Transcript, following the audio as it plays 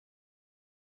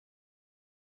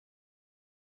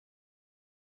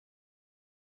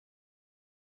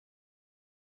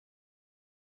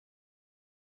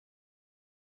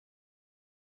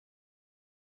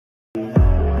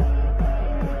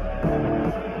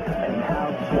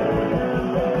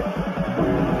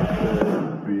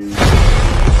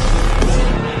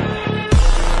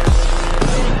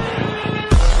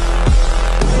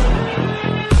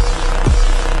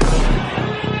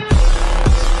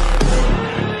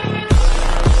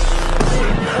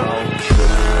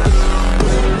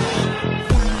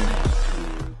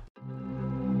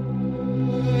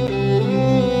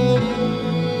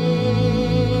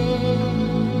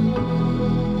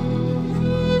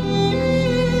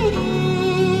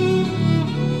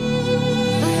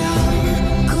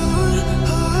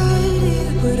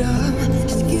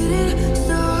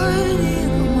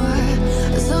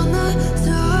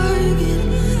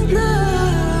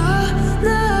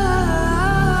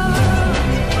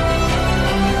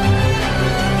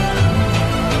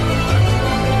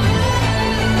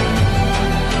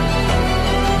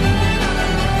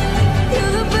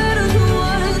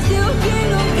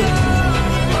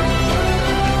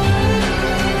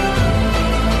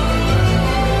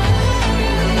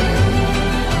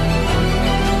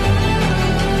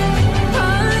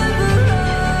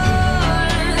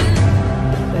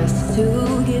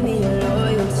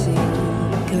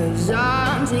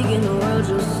world,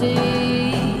 you'll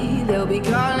see. They'll be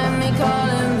calling me,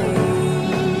 calling me.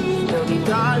 They'll be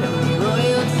calling me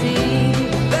royalty.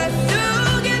 Best to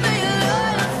give me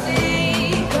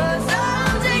loyalty, 'cause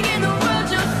I'm taking the world,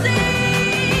 you'll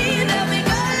see. They'll be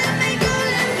calling me,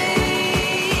 calling me.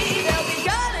 They'll be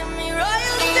calling me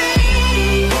royalty.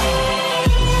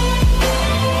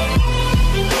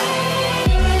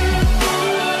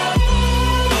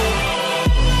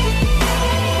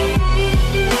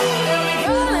 They'll be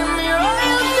calling me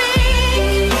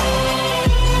royalty.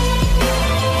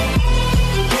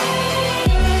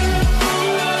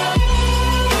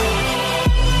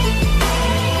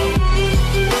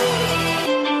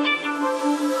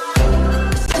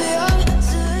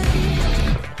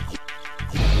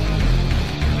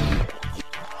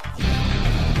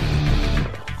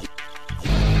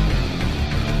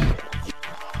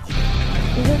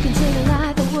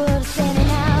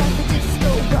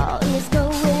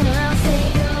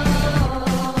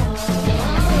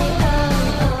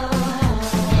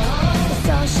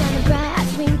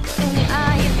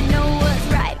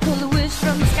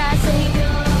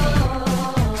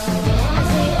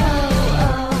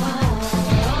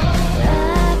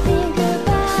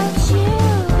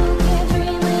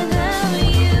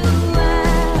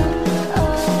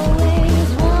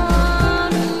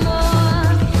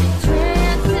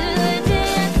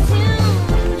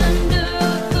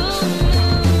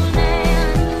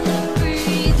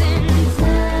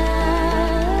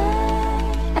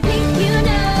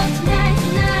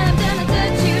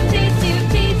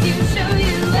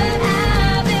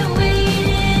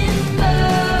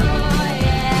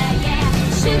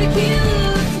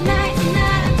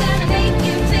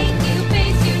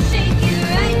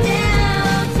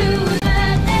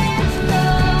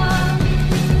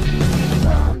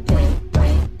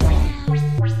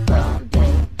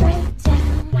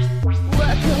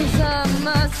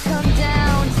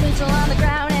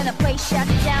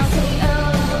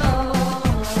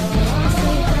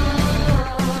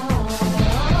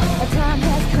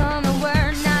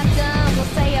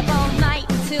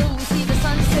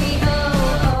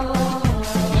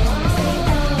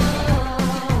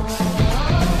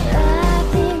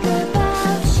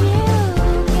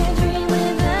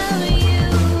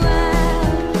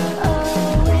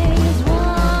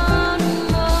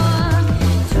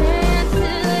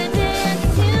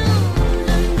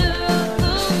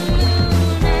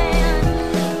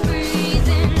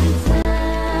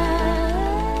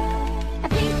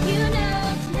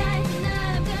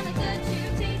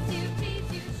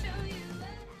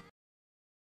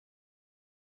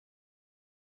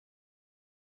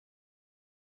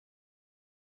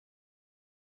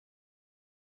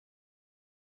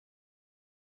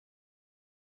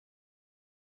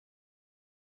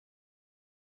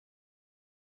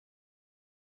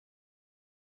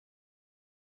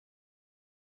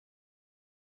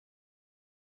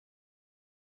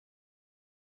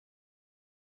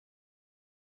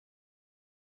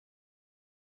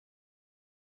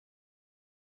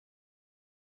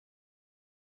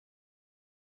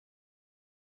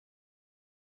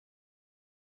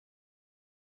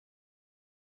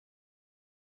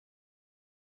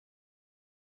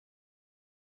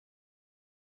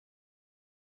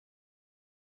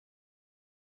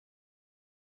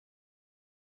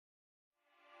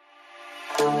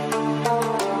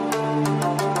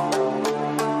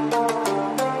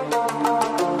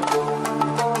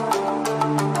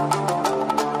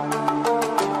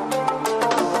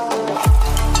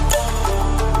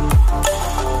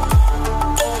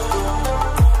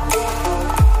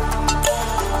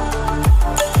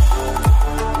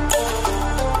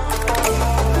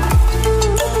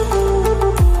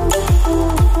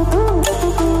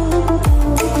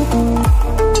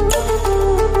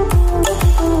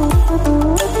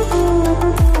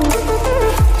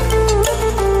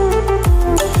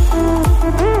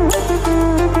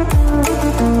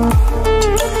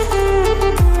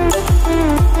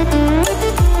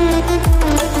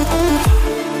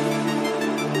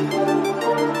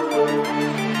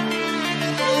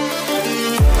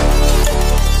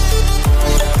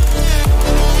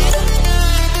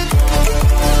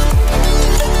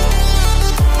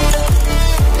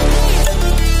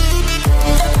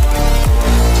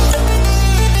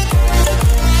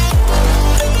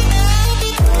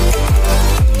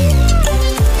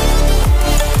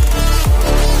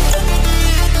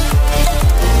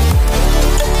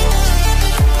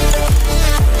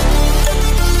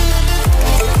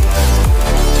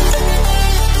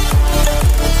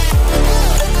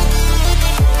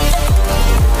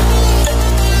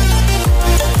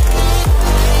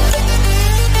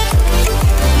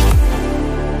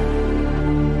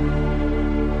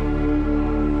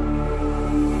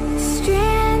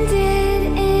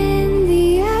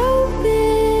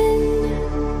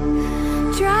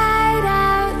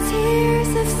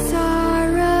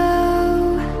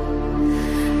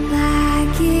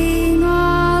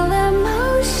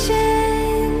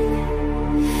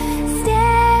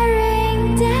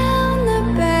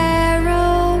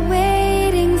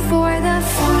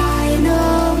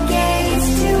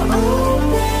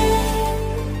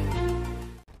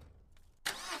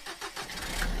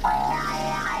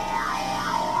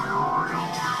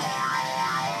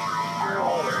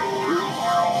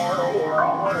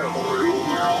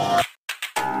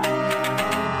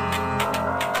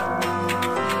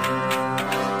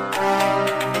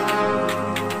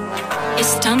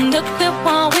 It's time to quit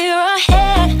while we're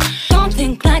ahead. Don't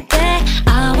think like that.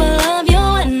 I will love you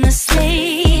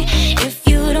endlessly. If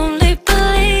you don't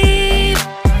believe,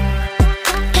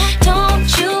 don't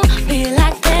you be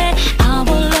like that. I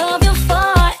will love you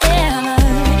forever.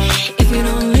 If you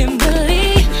don't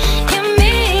believe in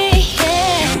me,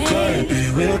 yeah. You could be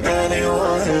with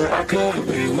anyone, and I could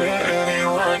be with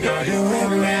anyone. You're here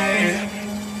with me.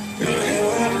 You're here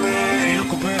with me. You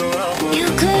could be around, but You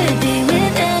could be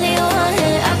with anyone,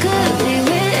 and I could be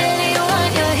with anyone.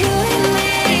 You're here with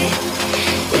me.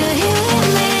 You're here with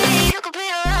me. You could be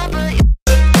around, but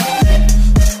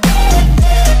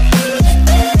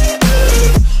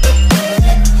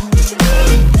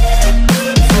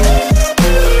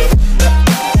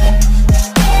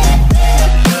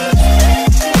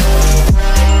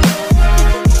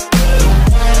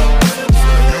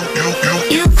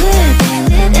you could be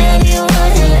with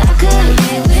anyone, and I could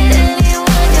be with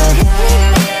anyone. You're here with me.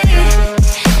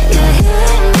 You're here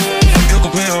with me. you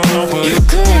could be around, but You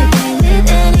could be with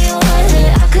anyone,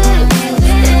 and I could be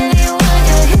with anyone.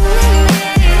 You're here with me.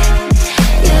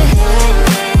 You're here with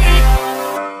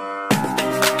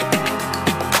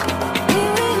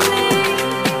me.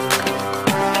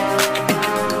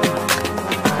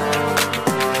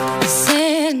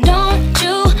 Said, don't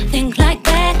you think like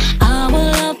that. I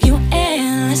will love you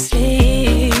endlessly.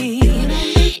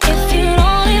 If you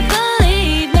only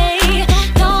believe me,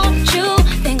 don't you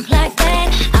think like that.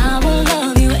 I will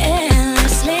love you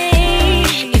endlessly.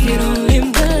 If you only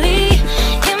believe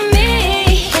in me,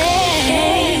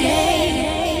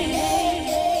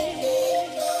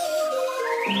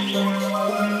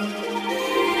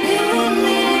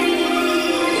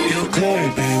 you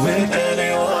could be with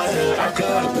anyone, and I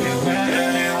could be with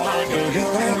anyone. You're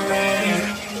here with me.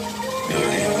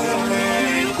 You're here with me. You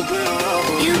could be around,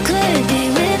 but You could be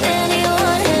with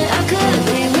anyone, and I could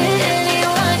be with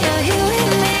anyone. You're here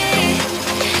with me.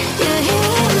 You're here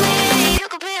with me. You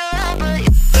could be around, but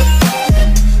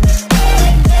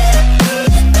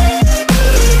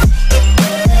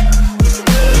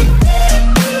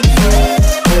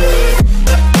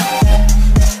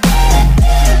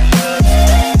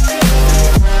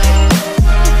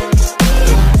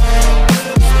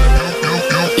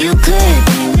you could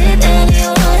be with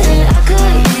anyone, and I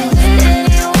could be with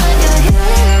anyone. You're here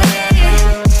with me.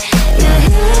 You're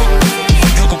here with me.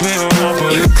 you could be around,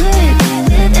 but You could be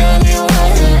with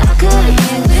anyone, and I could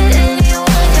be with anyone. You're here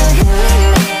with me.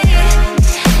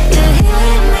 You're here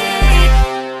with me.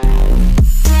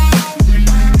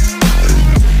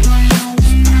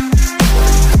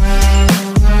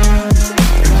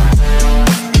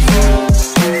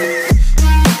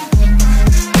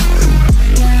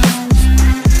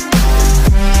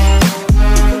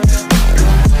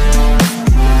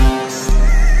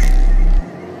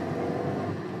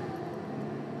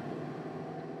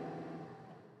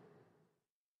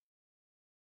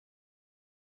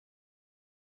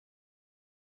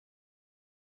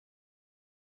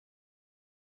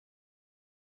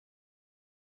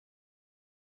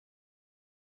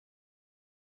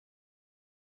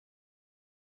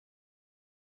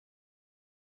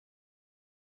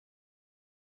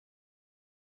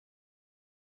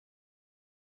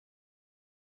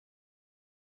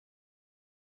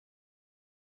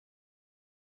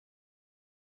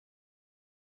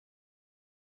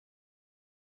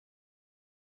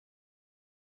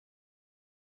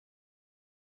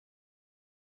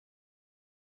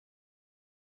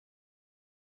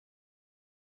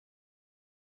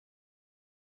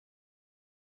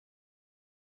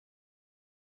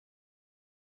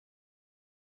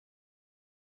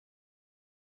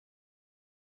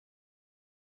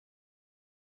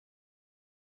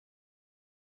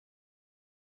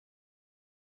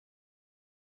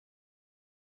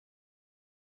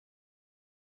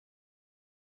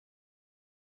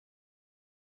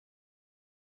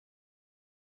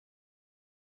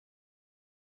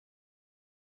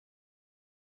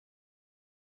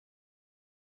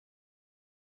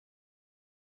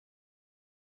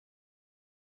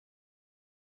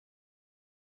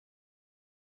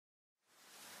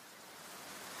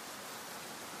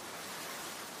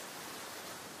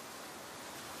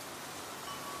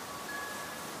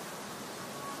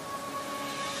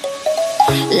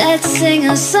 Let's sing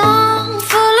a song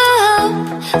full of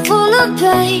hope, full of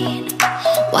pain.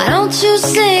 Why don't you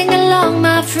sing along,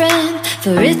 my friend?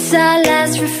 For it's our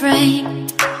last refrain.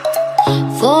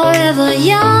 Forever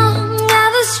young,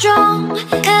 ever strong,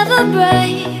 ever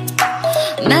brave.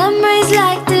 Memories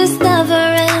like this never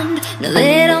end. No,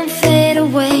 they don't fade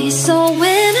away. So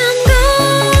when I'm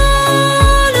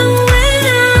gone, oh, when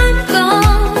I'm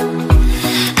gone,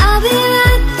 I'll be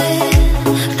right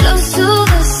there, close to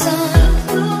the sun.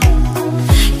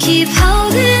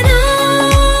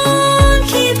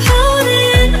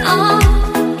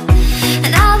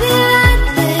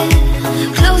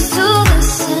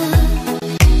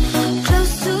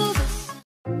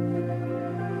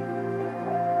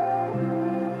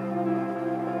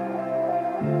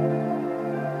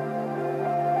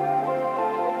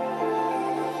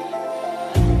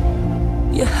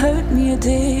 hurt me, it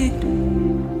did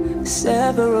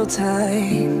several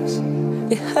times.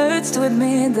 It hurts to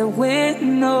admit that we're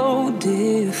no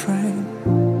different.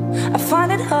 I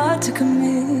find it hard to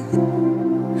commit,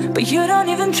 but you don't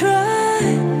even try.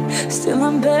 Still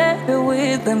I'm better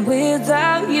with than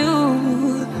without you.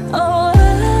 Oh,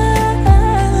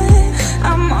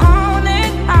 I'm on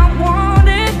it, I want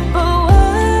it, but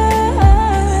why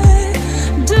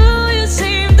do you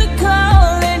seem to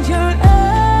call it your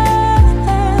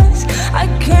eyes? I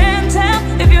can't tell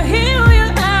if you're here or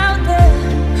you're out there.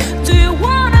 Do you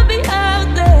wanna be out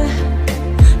there?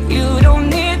 You don't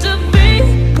need to be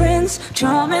Prince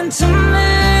Charming to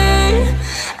me.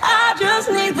 I just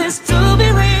need this to be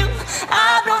real.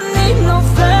 I don't need no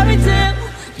fairy tale.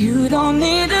 You don't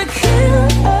need to kill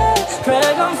a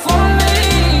dragon for me.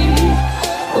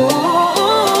 Ooh,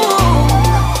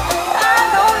 I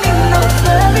don't need no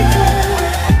fairy tale.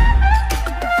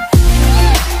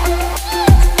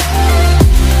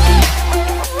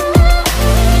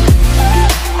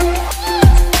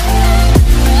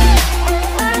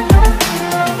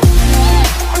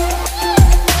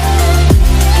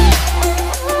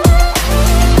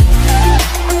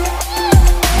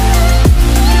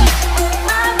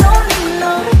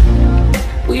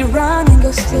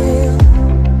 Still,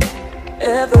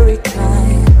 every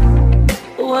time,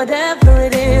 whatever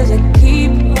it is, I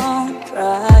keep on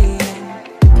trying.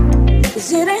 'Cause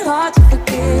it ain't hard to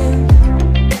forgive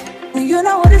when you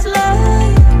know what it's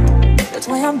like. That's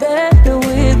why I'm better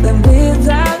with than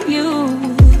without you.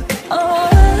 Oh,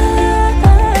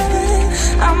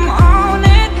 I'm on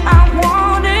it, I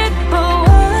want it, but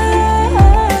why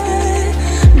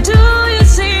do you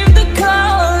seem to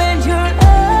call it your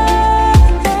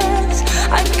eyes?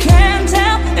 I can't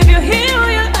tell if you're here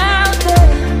or you're out there.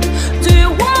 Do you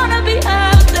wanna be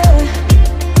out there?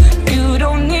 You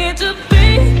don't need to be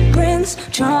Prince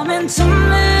Charming to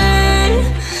me.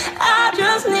 I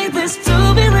just need this to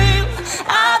be real.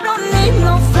 I don't need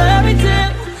no fairy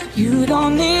tale. You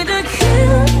don't need to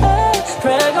kill a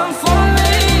dragon for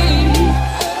me.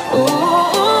 Ooh,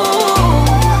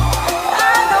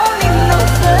 I don't need no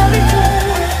fairy tale.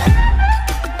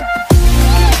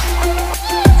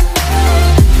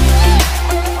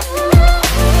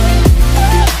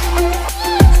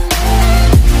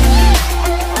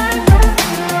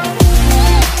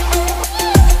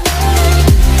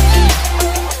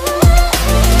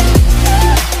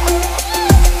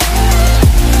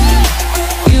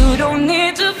 You don't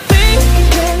need to be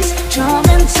Prince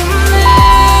Charming to me.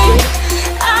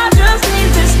 I just need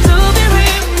this to be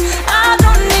real. I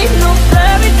don't need no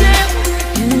fairy tale.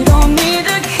 You don't need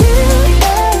to kill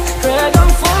a dragon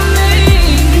for me.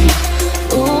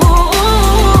 Ooh,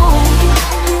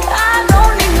 I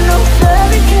don't need no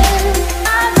fairy tale.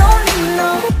 I don't need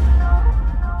no.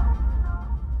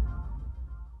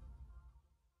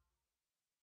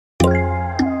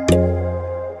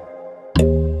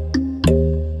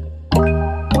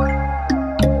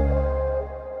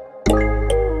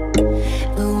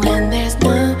 But when there's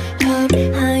no hope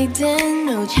hiding,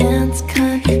 no chance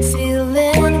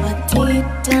concealing what deep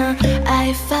down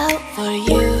I felt for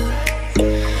you.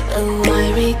 Oh, I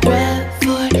regret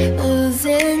for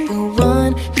losing the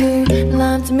one who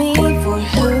loved me, for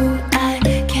who I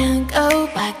can't go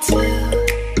back to.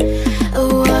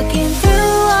 Walking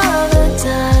through all the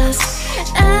dust,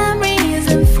 memories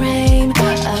and frame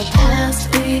a past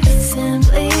we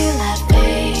simply let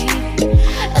fade.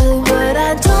 Oh, but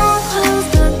I don't close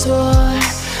the door,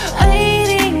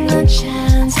 waiting a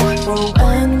chance for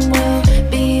when we'll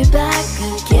be back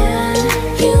again.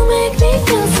 You make me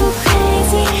feel so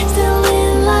crazy, still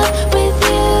in love with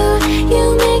you. You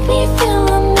make me feel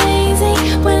amazing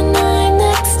when I'm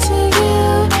next to you.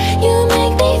 You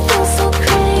make me feel so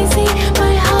crazy,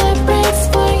 my heart breaks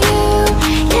for you.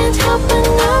 Can't help but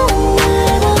knowing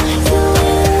that I'm still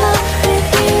in love with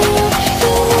you.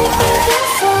 You make me feel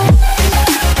so.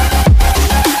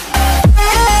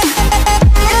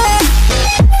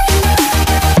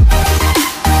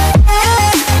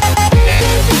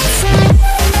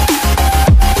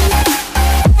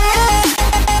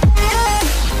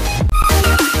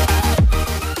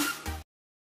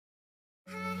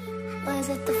 Was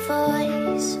it the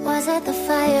voice? Was it the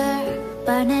fire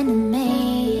burning in me?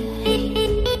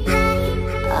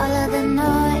 All of the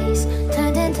noise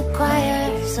turned into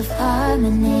choirs of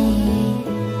harmony.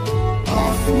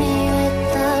 Left me with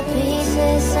the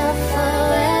pieces of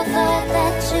forever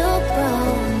that you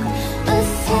broke. But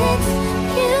since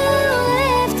you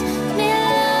left me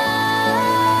alone,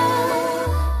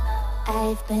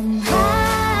 I've been high.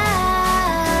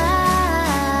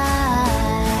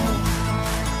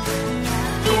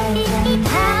 I've been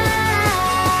high.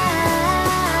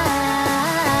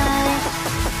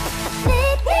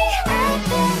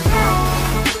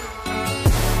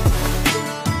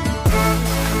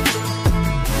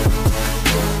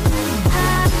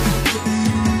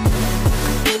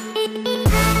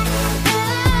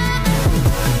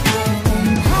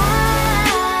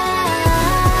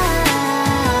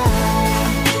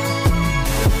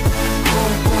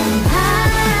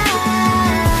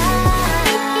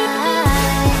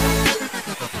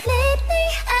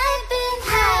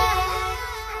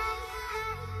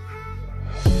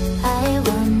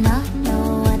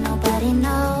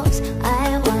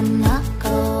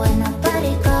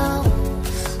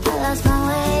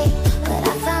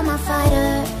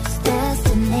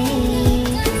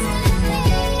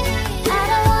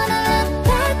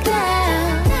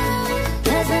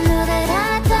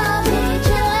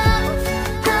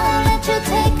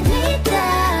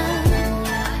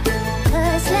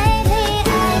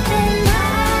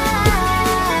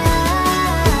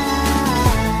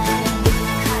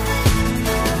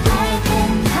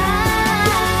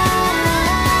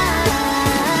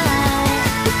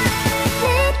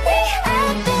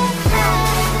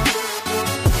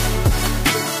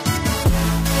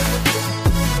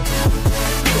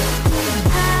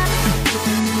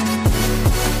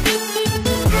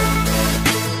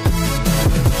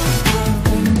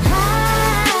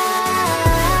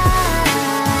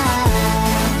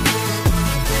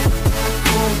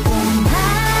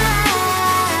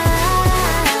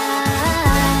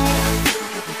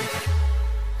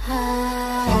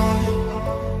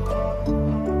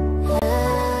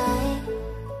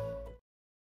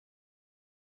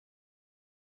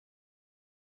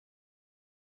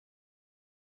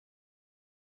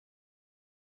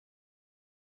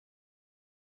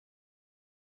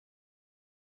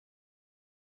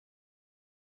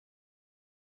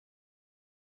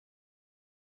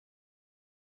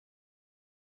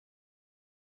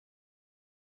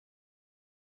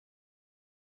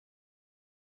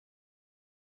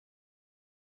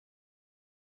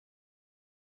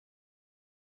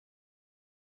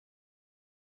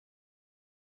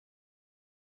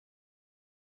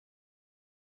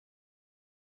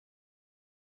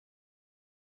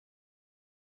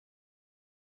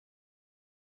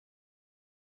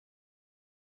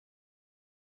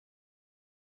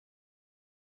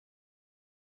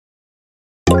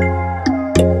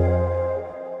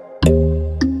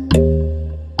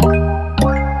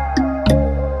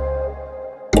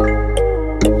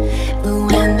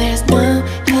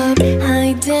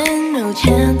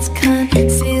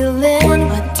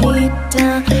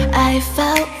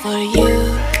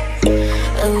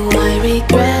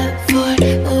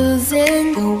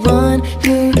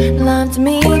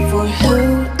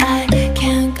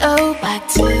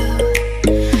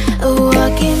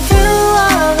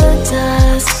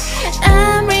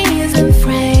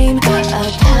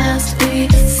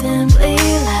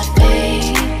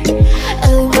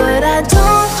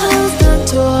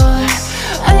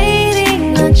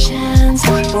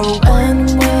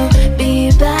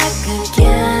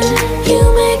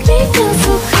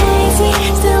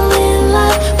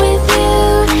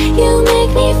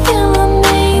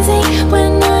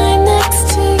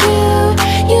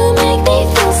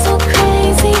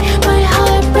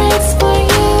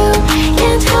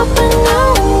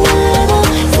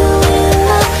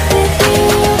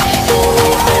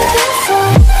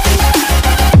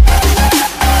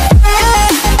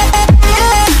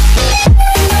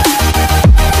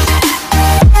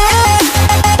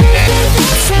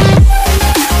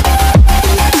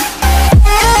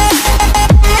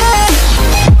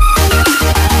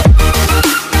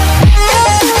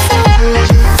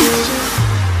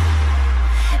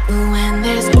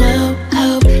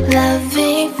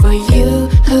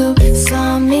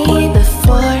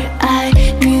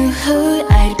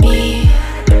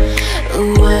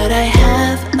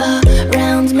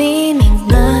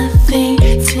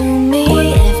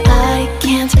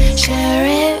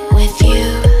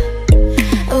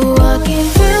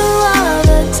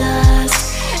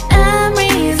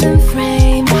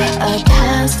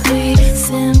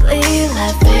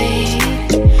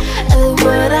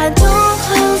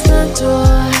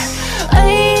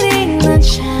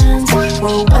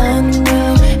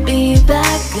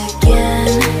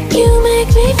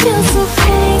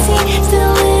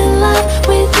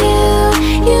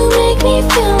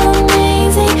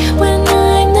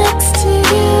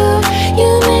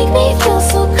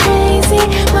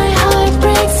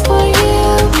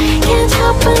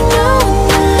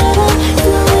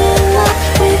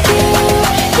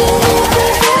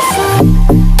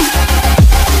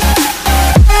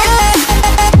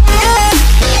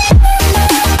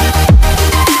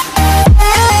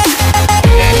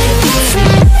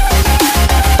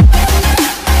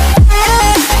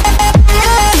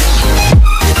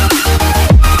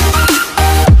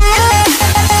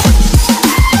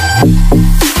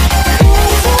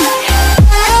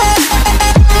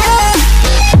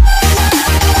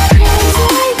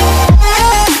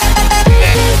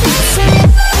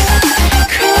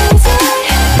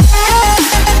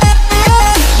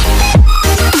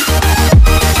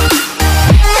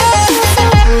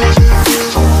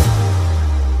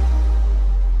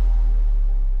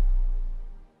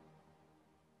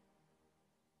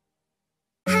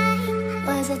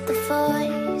 it the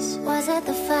voice? Was it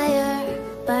the fire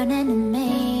burning in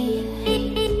me?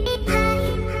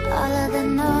 All of the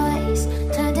noise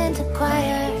turned into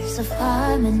choirs of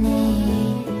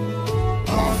harmony.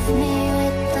 Left me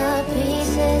with the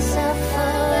pieces of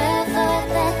forever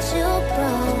that you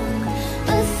broke.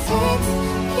 But since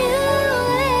you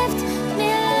left me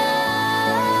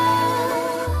alone,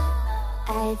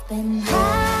 I've been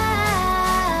high.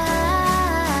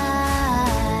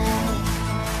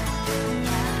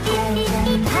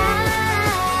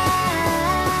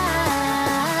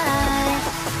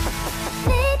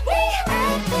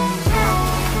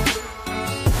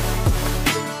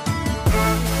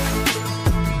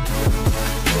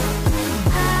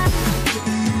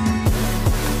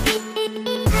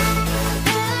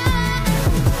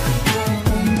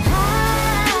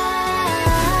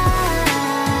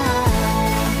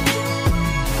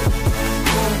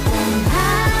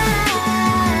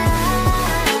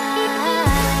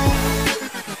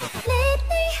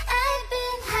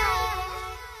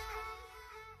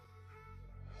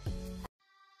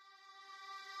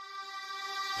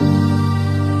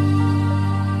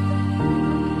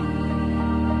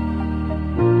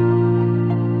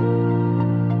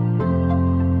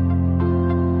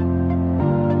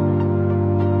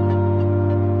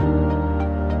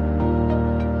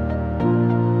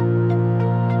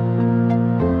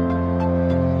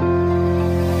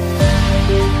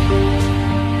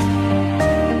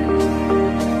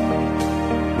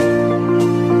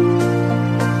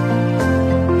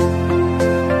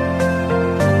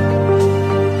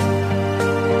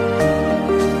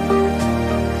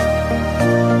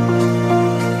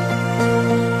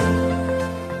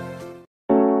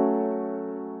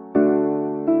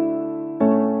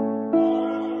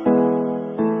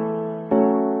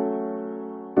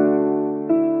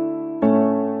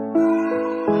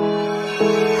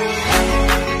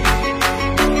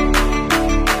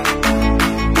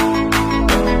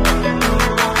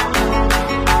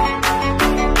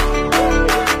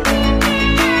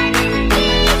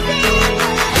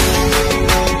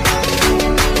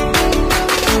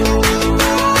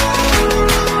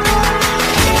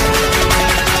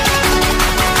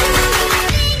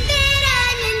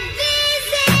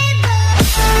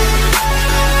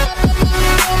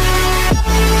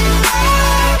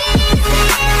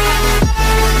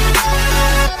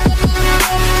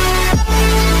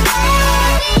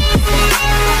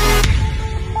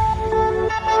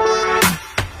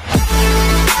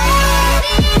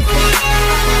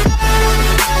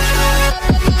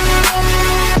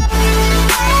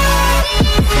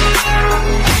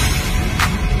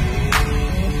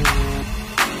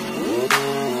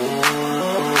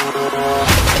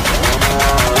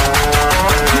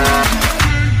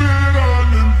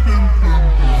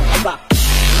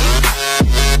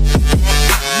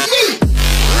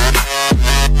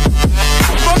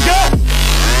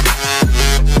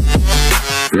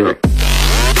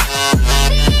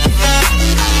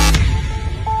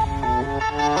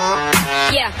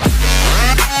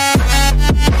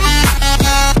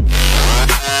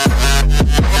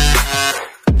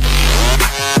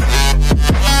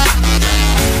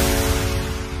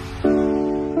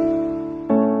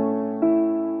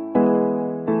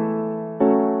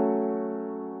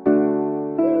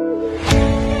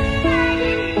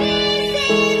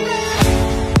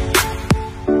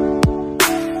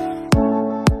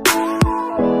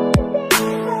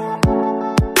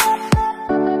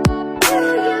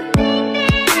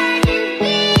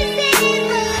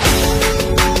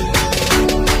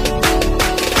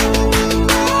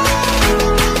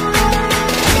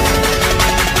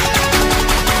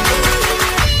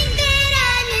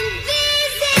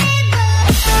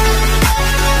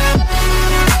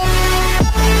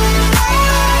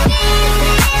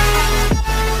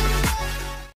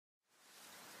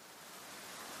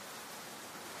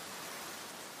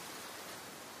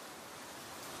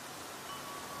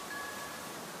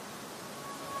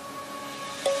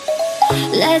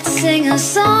 Let's sing a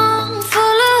song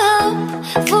full of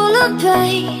hope, full of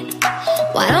pain.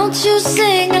 Why don't you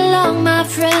sing along, my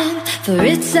friend? For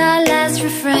it's our last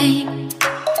refrain.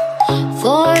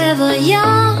 Forever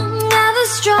young, ever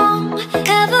strong,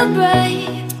 ever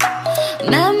brave.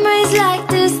 Memories like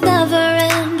this never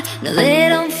end. No, they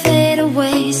don't fade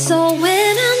away. So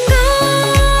when I'm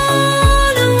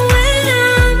gone, and when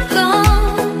I'm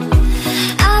gone,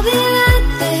 I'll be right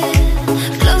there,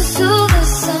 close to the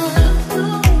sun.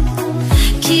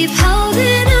 Keep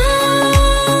holding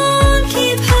on,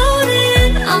 keep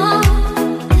holding on,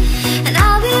 and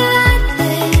I'll be right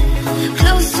there,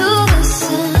 close to the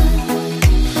sun,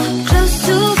 close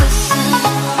to the sun.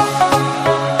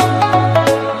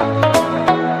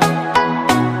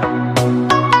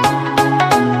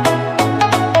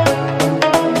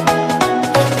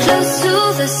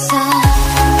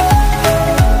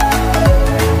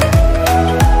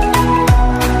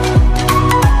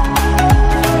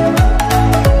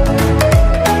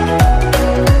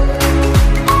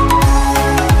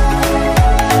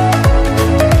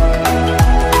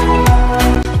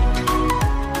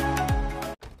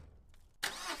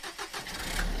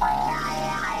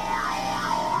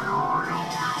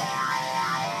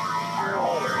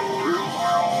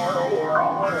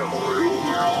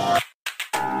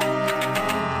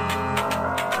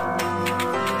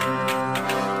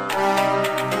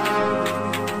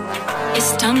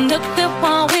 look at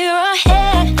while we're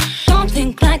ahead. Don't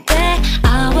think like that.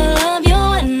 I will love you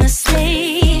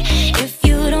endlessly. If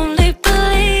you don't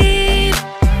believe,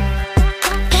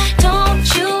 don't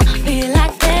you be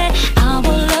like that. I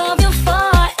will love you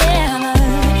forever.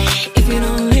 If you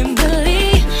don't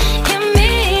believe in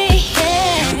me,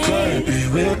 yeah. You could be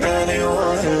with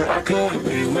anyone, I could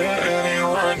be with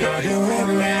anyone. You're here with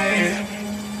me.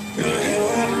 You're here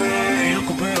with me. You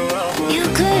could be around, but You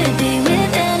could be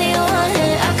with anyone,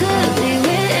 I could be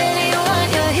with anyone.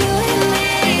 You're here with me.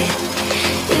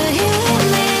 You're here with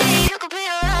me. You could be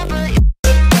around, but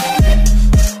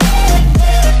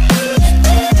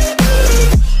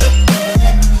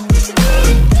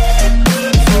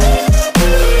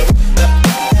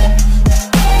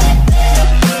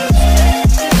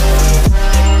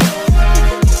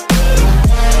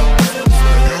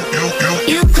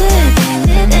you could be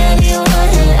with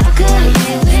anyone, I could be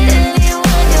with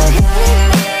anyone. You're here with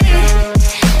me.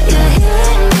 You're here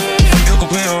with me. you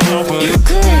could be around, but You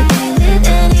could be with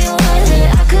anyone,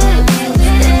 I could be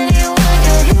with anyone.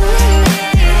 You're here with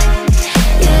me.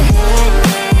 You're here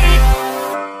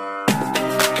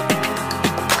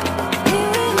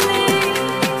with me.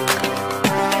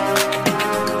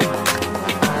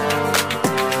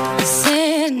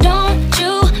 Said, don't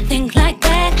you think like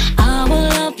that. I will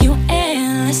love you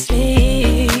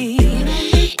endlessly.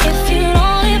 If you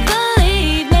only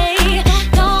believe me,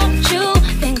 don't you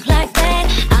think like that.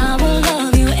 I will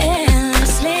love you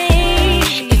endlessly.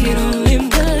 If you don't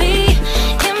believe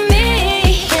in me,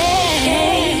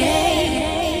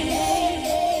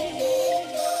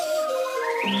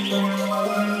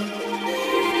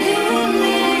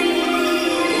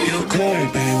 you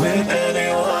could be with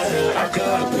anyone, I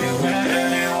could be